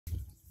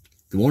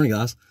Good morning,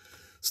 guys.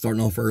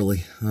 Starting off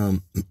early.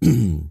 I'm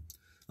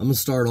gonna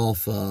start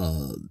off.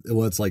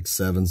 Well, it's like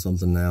 7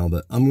 something now,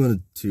 but I'm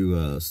going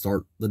to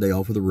start the day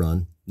off with a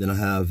run. Then I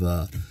have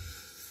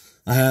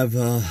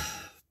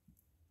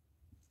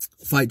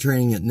fight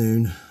training at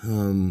noon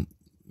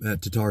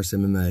at Tatar's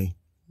MMA,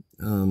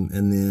 and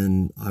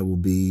then I'm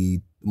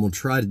gonna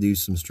try to do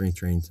some strength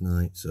training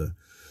tonight. So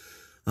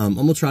I'm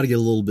gonna try to get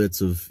a little bits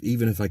of,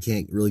 even if I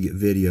can't really get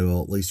video,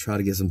 I'll at least try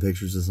to get some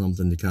pictures of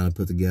something to kind of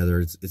put together.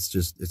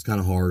 It's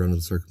kind of hard under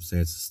the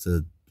circumstances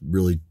to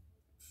really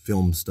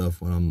film stuff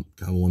when I'm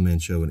kind of a one-man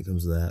show when it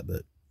comes to that.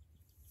 But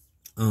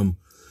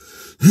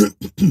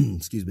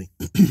excuse me.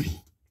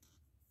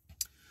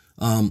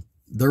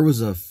 There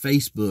was a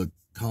Facebook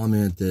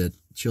comment that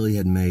Chille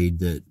had made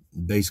that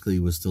basically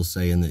was still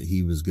saying that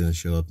he was going to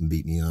show up and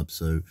beat me up.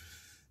 So,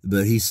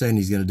 but he's saying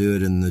he's going to do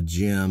it in the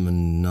gym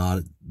and not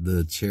at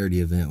the charity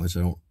event, which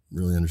I don't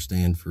really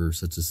understand for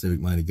such a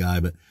civic-minded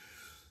guy. But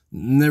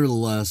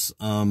nevertheless,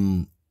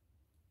 you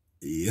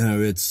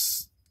know,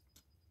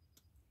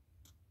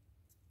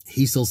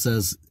 he still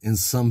says in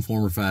some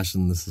form or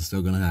fashion this is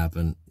still going to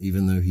happen,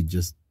 even though he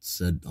just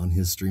said on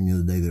his stream the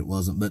other day that it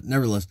wasn't. But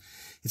nevertheless,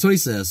 it's what he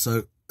says.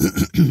 So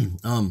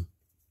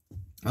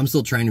I'm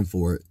still training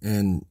for it,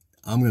 and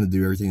I'm going to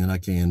do everything that I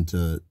can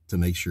to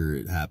make sure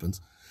it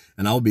happens.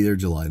 And I'll be there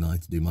July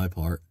 9th to do my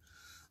part.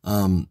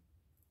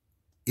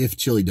 If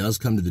Chille does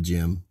come to the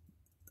gym,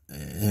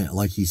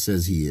 like he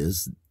says he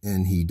is,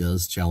 and he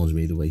does challenge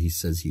me the way he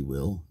says he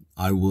will,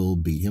 I will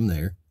beat him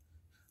there.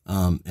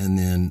 And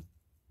then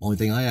only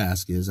thing I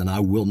ask is, and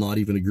I will not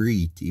even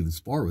agree to even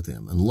spar with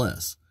him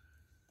unless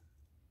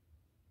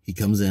he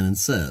comes in and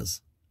says,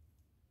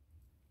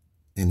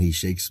 and he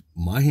shakes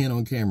my hand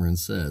on camera and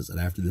says that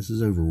after this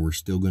is over, we're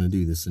still going to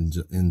do this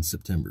in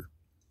September.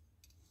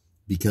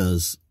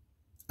 Because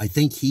I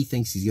think he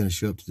thinks he's going to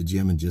show up to the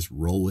gym and just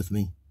roll with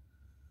me.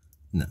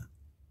 No.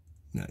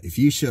 No. If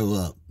you show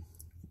up,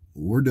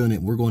 we're doing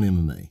it. We're going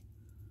MMA.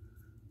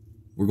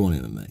 We're going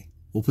MMA.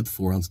 We'll put the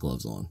 4-ounce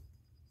gloves on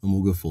and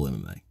we'll go full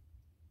MMA.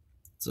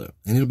 So,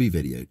 and it'll be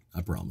videoed.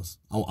 I promise.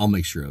 I'll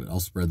make sure of it.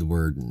 I'll spread the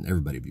word and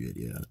everybody will be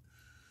videoed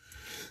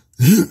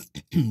it.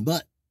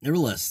 But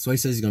nevertheless, that's what he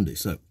says he's going to do.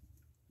 So,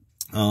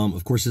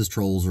 of course, his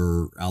trolls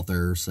are out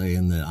there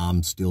saying that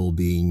I'm still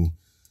being,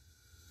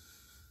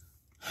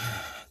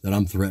 that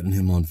I'm threatening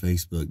him on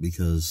Facebook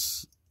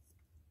because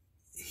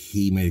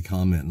he made a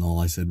comment and all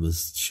I said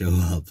was, show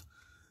up.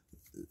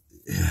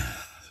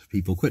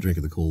 People, quit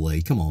drinking the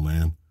Kool-Aid. Come on,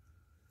 man.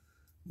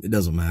 It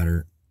doesn't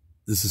matter.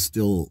 This is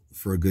still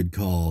for a good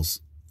cause.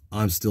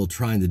 I'm still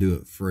trying to do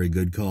it for a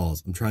good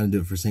cause. I'm trying to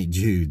do it for St.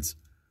 Jude's.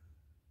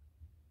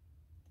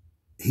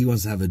 He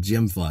wants to have a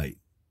gym fight.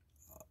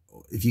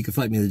 If you can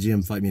fight me in the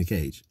gym, fight me in a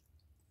cage.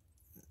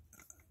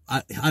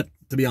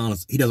 To be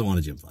honest, he doesn't want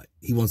a gym fight.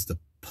 He wants to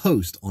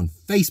post on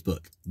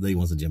Facebook that he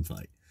wants a gym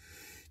fight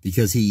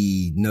because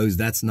he knows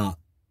that's not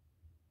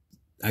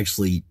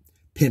actually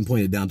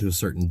pinpointed down to a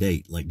certain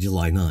date, like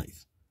July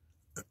 9th.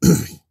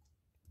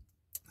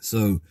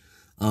 So,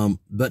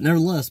 but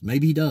nevertheless,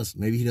 maybe he does.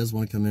 Maybe he does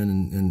want to come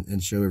in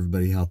and show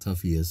everybody how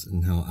tough he is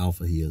and how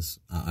alpha he is.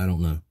 I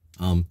don't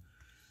know.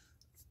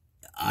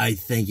 I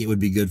think it would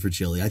be good for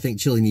Chille. I think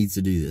Chille needs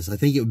to do this. I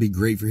think it would be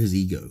great for his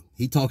ego.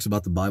 He talks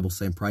about the Bible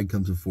saying pride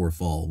comes before a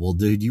fall. Well,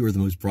 dude, you are the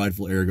most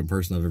prideful, arrogant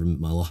person I've ever met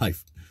in my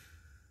life.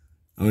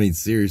 I mean,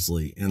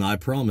 seriously. And I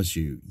promise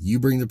you, you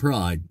bring the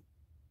pride,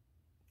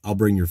 I'll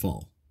bring your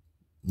fall.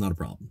 Not a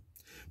problem.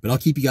 But I'll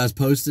keep you guys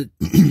posted.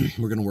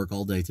 We're going to work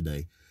all day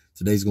today.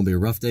 Today's going to be a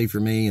rough day for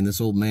me and this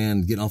old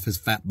man getting off his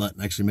fat butt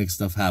and actually make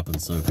stuff happen.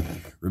 So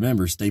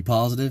remember, stay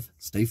positive,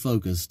 stay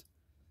focused,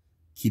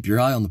 keep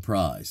your eye on the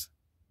prize.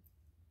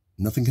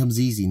 Nothing comes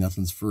easy,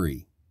 nothing's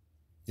free.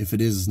 If it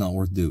is, it's not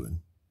worth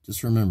doing.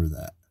 Just remember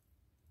that.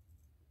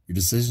 Your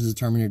decisions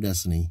determine your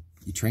destiny.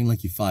 You train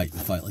like you fight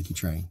like you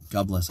train.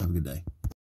 God bless. Have a good day.